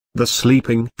The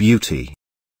Sleeping Beauty.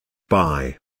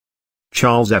 By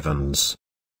Charles Evans.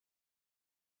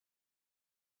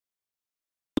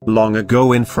 Long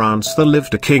ago in France there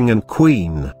lived a king and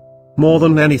queen. More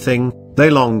than anything, they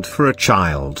longed for a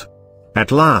child.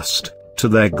 At last, to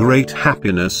their great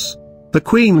happiness, the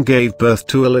queen gave birth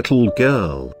to a little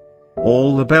girl.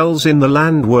 All the bells in the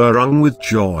land were rung with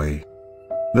joy.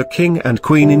 The king and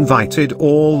queen invited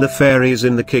all the fairies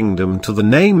in the kingdom to the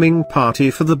naming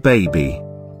party for the baby.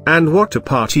 And what a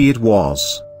party it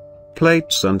was!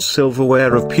 Plates and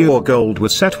silverware of pure gold were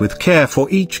set with care for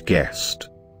each guest.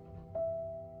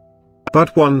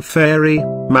 But one fairy,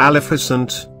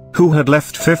 Maleficent, who had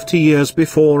left 50 years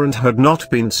before and had not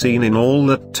been seen in all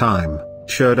that time,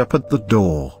 showed up at the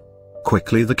door.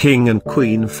 Quickly the king and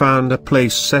queen found a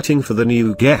place setting for the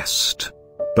new guest.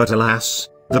 But alas,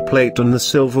 the plate and the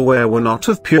silverware were not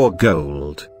of pure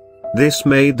gold. This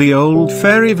made the old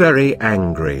fairy very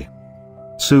angry.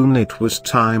 Soon it was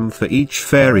time for each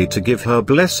fairy to give her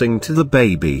blessing to the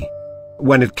baby.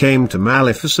 When it came to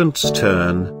Maleficent's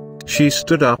turn, she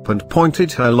stood up and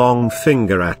pointed her long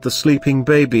finger at the sleeping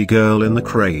baby girl in the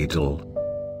cradle.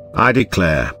 "I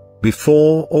declare,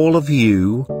 before all of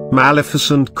you,"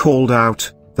 Maleficent called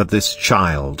out, "that this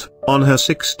child, on her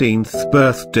 16th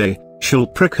birthday, shall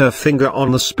prick her finger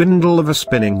on the spindle of a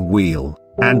spinning wheel,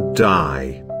 and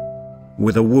die."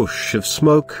 With a whoosh of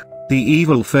smoke, the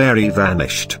evil fairy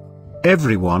vanished.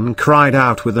 Everyone cried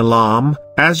out with alarm,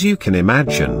 as you can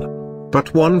imagine.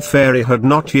 But one fairy had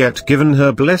not yet given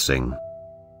her blessing.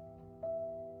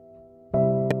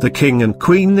 The king and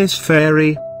queen, this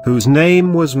fairy, whose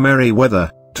name was Merryweather,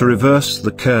 to reverse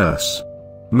the curse.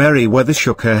 Merryweather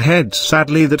shook her head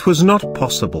sadly. That was not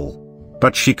possible.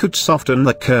 But she could soften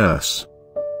the curse.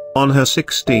 "On her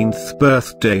 16th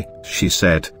birthday," she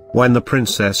said, "when the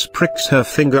princess pricks her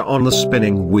finger on the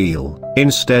spinning wheel,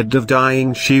 instead of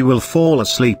dying she will fall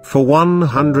asleep for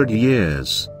 100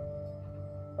 years.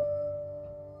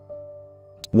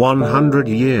 100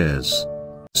 years,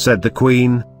 said the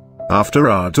queen. "After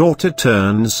our daughter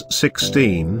turns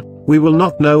 16, we will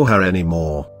not know her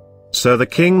anymore." So the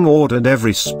king ordered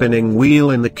every spinning wheel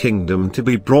in the kingdom to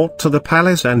be brought to the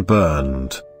palace and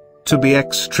burned. To be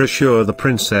extra sure the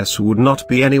princess would not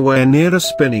be anywhere near a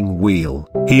spinning wheel,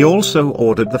 he also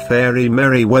ordered the fairy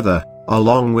Merryweather,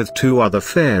 along with 2 other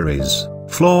fairies,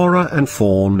 Flora and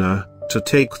Fauna, to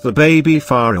take the baby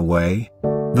far away.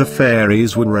 The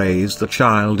fairies would raise the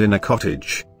child in a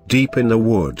cottage, deep in the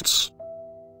woods.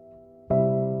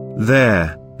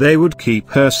 There, they would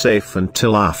keep her safe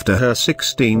until after her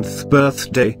 16th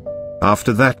birthday.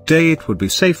 After that day it would be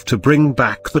safe to bring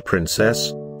back the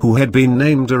princess, who had been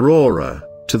named Aurora,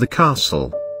 to the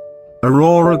castle.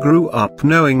 Aurora grew up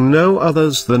knowing no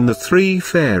others than the 3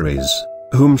 fairies,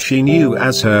 whom she knew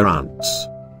as her aunts.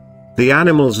 The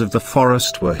animals of the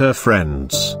forest were her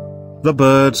friends. The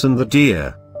birds and the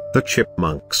deer, the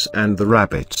chipmunks and the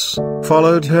rabbits,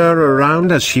 followed her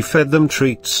around as she fed them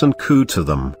treats and cooed to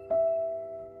them.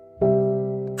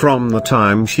 From the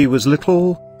time she was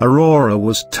little, Aurora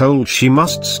was told she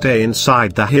must stay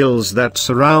inside the hills that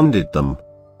surrounded them.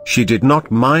 She did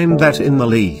not mind that in the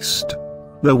least.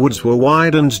 The woods were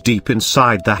wide and deep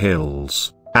inside the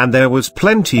hills, and there was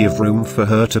plenty of room for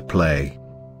her to play.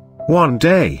 One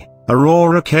day,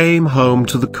 Aurora came home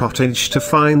to the cottage to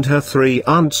find her 3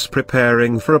 aunts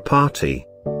preparing for a party.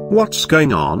 "What's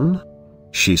going on?"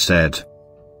 she said.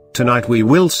 "Tonight we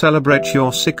will celebrate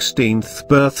your 16th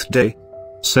birthday,"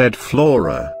 said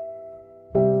Flora.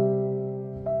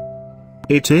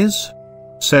 "It is?"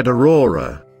 said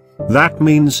Aurora. "That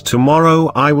means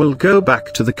tomorrow I will go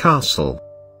back to the castle."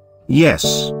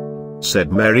 "Yes,"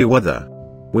 said Merryweather.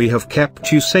 "We have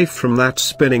kept you safe from that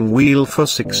spinning wheel for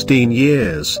 16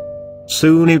 years.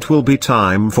 Soon it will be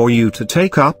time for you to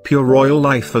take up your royal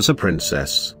life as a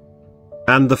princess.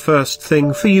 And the first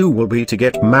thing for you will be to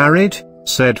get married,"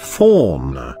 said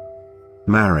Fauna.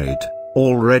 "Married,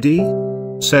 already?"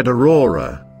 said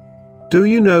Aurora. "Do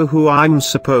you know who I'm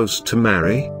supposed to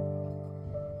marry?"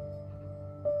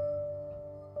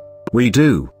 "We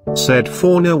do," said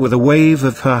Fauna with a wave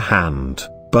of her hand,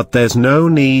 "but there's no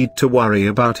need to worry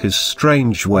about his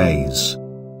strange ways.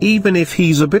 Even if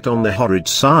he's a bit on the horrid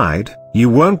side, you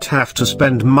won't have to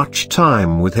spend much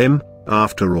time with him,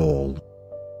 after all.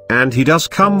 And he does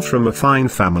come from a fine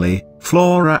family,"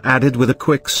 Flora added with a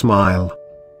quick smile.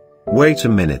 "Wait a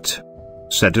minute,"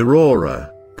 said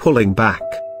Aurora, pulling back.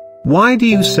 "Why do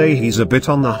you say he's a bit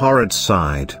on the horrid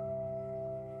side?"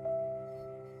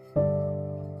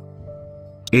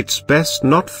 "It's best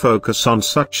not focus on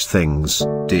such things,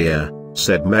 dear,"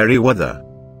 said Merryweather.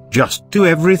 "Just do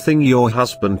everything your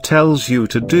husband tells you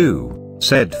to do,"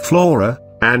 said Flora,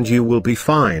 and you will be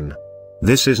fine.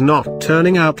 This is not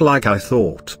turning out like I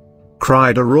thought,"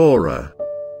 cried Aurora.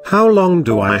 "How long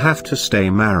do I have to stay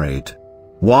married?"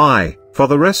 "Why, for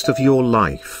the rest of your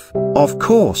life, of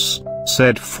course,"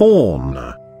 said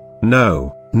Fauna.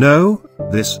 "No, no,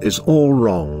 this is all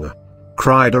wrong,"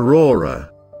 cried Aurora.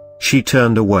 She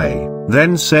turned away,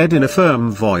 then said in a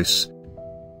firm voice,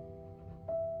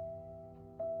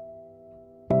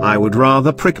 "I would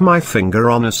rather prick my finger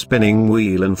on a spinning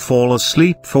wheel and fall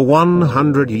asleep for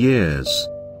 100 years.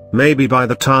 Maybe by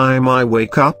the time I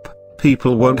wake up,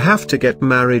 people won't have to get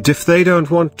married if they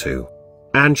don't want to."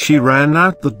 And she ran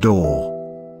out the door.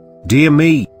 "Dear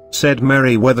me," said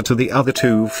Merryweather to the other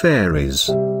two fairies.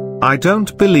 "I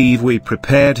don't believe we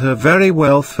prepared her very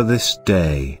well for this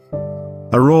day."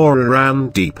 Aurora ran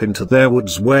deep into their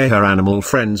woods where her animal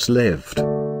friends lived.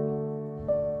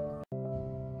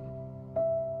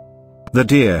 The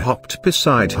deer hopped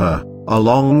beside her,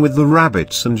 along with the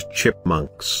rabbits and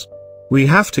chipmunks. "We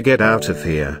have to get out of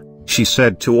here," she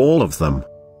said to all of them.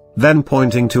 Then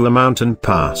pointing to a mountain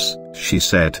pass, she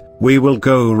said, "We will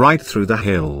go right through the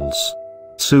hills."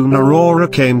 Soon Aurora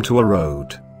came to a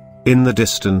road. In the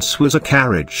distance was a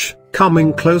carriage,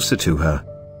 coming closer to her.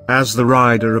 As the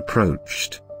rider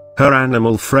approached, her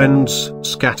animal friends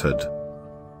scattered.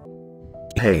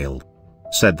 "Hail,"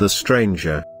 said the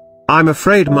stranger. "I'm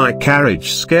afraid my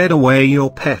carriage scared away your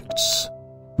pets.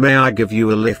 May I give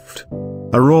you a lift?"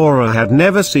 Aurora had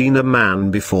never seen a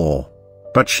man before.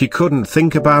 But she couldn't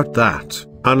think about that,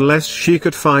 unless she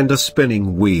could find a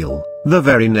spinning wheel. The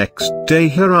very next day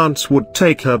her aunts would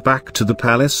take her back to the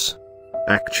palace.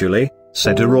 "Actually,"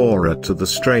 said Aurora to the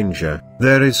stranger,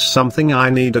 "there is something I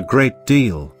need a great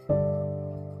deal."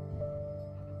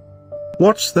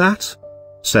 "What's that?"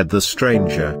 said the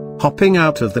stranger, hopping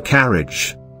out of the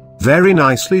carriage. Very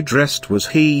nicely dressed was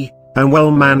he, and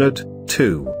well-mannered,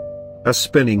 too. "A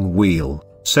spinning wheel,"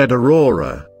 said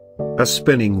Aurora. "A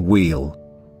spinning wheel,"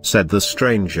 said the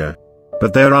stranger.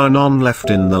 "But there are none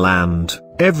left in the land,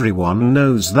 everyone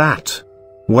knows that."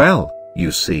 "Well,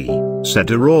 you see," said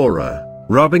Aurora,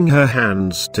 rubbing her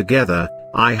hands together,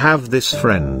 "I have this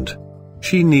friend.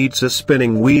 She needs a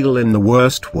spinning wheel in the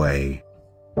worst way."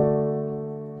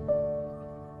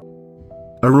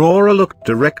 Aurora looked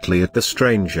directly at the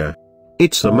stranger.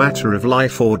 "It's a matter of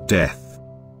life or death."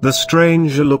 The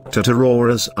stranger looked at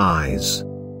Aurora's eyes.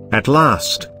 "At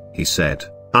last," he said,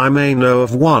 "I may know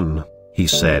of one," he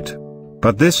said.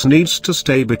 "But this needs to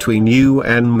stay between you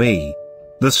and me."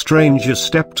 The stranger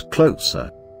stepped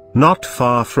closer. "Not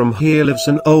far from here lives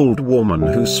an old woman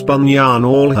who spun yarn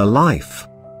all her life.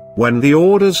 When the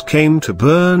orders came to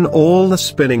burn all the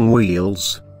spinning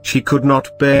wheels, she could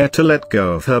not bear to let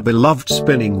go of her beloved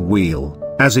spinning wheel,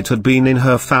 as it had been in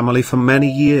her family for many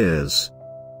years.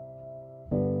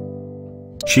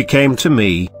 She came to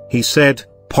me," he said,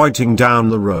 pointing down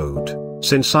the road,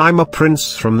 "since I'm a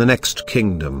prince from the next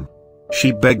kingdom.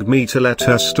 She begged me to let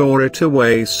her store it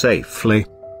away safely.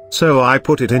 So I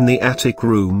put it in the attic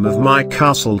room of my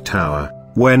castle tower,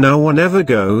 where no one ever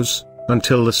goes,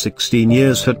 until the 16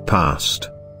 years had passed."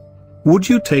 "Would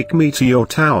you take me to your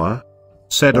tower?"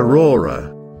 said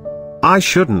Aurora. "I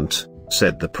shouldn't,"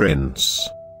 said the prince.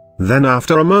 Then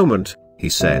after a moment, he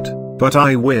said, "But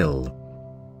I will."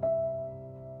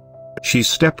 She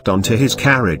stepped onto his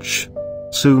carriage.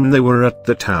 Soon they were at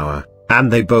the tower,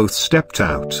 and they both stepped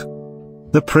out.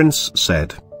 The prince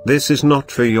said, "This is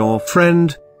not for your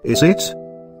friend, is it?"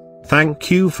 "Thank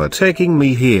you for taking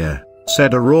me here,"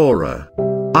 said Aurora.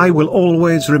 "I will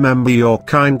always remember your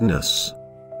kindness.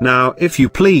 Now if you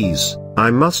please, I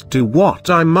must do what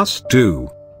I must do."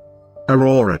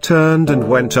 Aurora turned and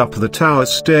went up the tower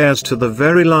stairs to the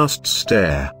very last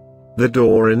stair. The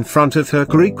door in front of her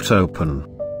creaked open.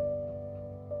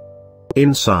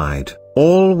 Inside,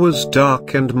 all was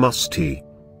dark and musty.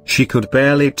 She could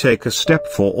barely take a step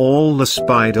for all the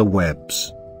spider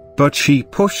webs. But she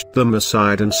pushed them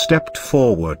aside and stepped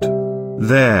forward.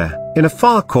 There, in a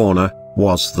far corner,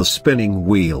 was the spinning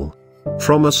wheel.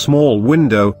 From a small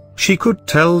window, she could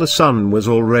tell the sun was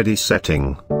already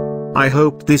setting. "I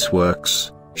hope this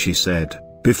works," she said,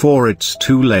 "before it's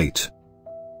too late."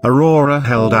 Aurora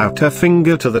held out her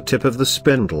finger to the tip of the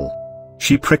spindle.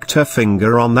 She pricked her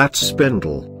finger on that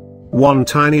spindle. One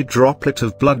tiny droplet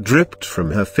of blood dripped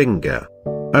from her finger.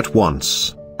 At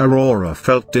once, Aurora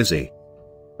felt dizzy.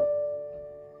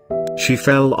 She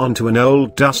fell onto an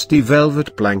old dusty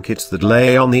velvet blanket that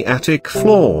lay on the attic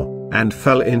floor, and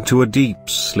fell into a deep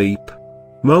sleep.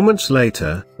 Moments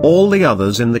later, all the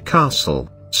others in the castle,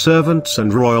 servants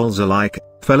and royals alike,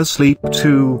 fell asleep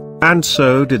too, and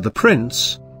so did the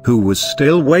prince, who was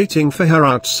still waiting for her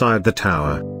outside the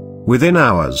tower. Within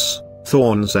hours,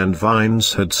 Thorns and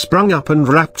vines had sprung up and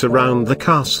wrapped around the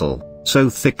castle, so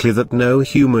thickly that no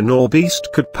human or beast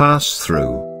could pass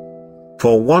through.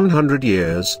 For 100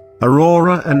 years,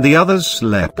 Aurora and the others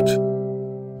slept.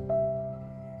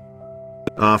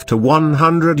 After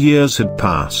 100 years had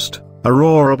passed,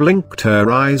 Aurora blinked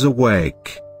her eyes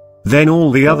awake. Then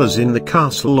all the others in the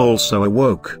castle also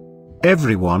awoke.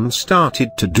 Everyone started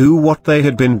to do what they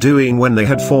had been doing when they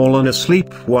had fallen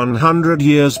asleep 100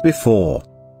 years before.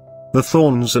 The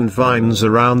thorns and vines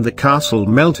around the castle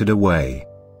melted away.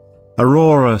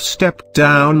 Aurora stepped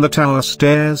down the tower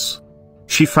stairs.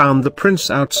 She found the prince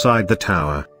outside the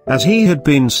tower, as he had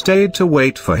been stayed to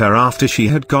wait for her after she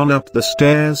had gone up the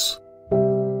stairs.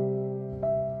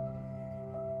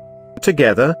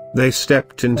 Together, they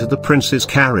stepped into the prince's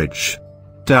carriage.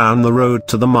 Down the road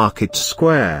to the market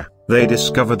square, they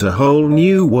discovered a whole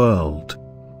new world.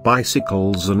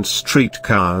 Bicycles and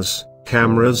streetcars,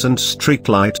 cameras and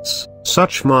streetlights,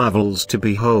 such marvels to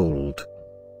behold.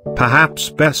 Perhaps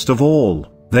best of all,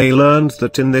 they learned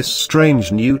that in this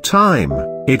strange new time,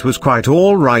 it was quite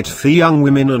all right for young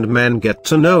women and men get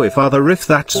to know each other if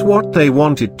that's what they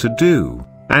wanted to do,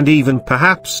 and even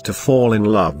perhaps to fall in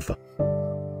love.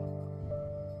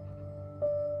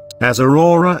 As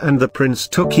Aurora and the prince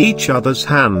took each other's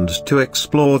hand to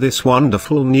explore this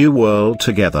wonderful new world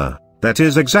together, that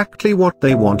is exactly what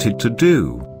they wanted to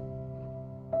do.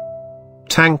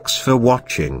 Thanks for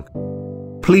watching.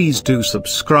 Please do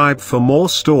subscribe for more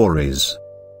stories.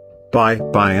 Bye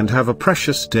bye and have a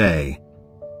precious day.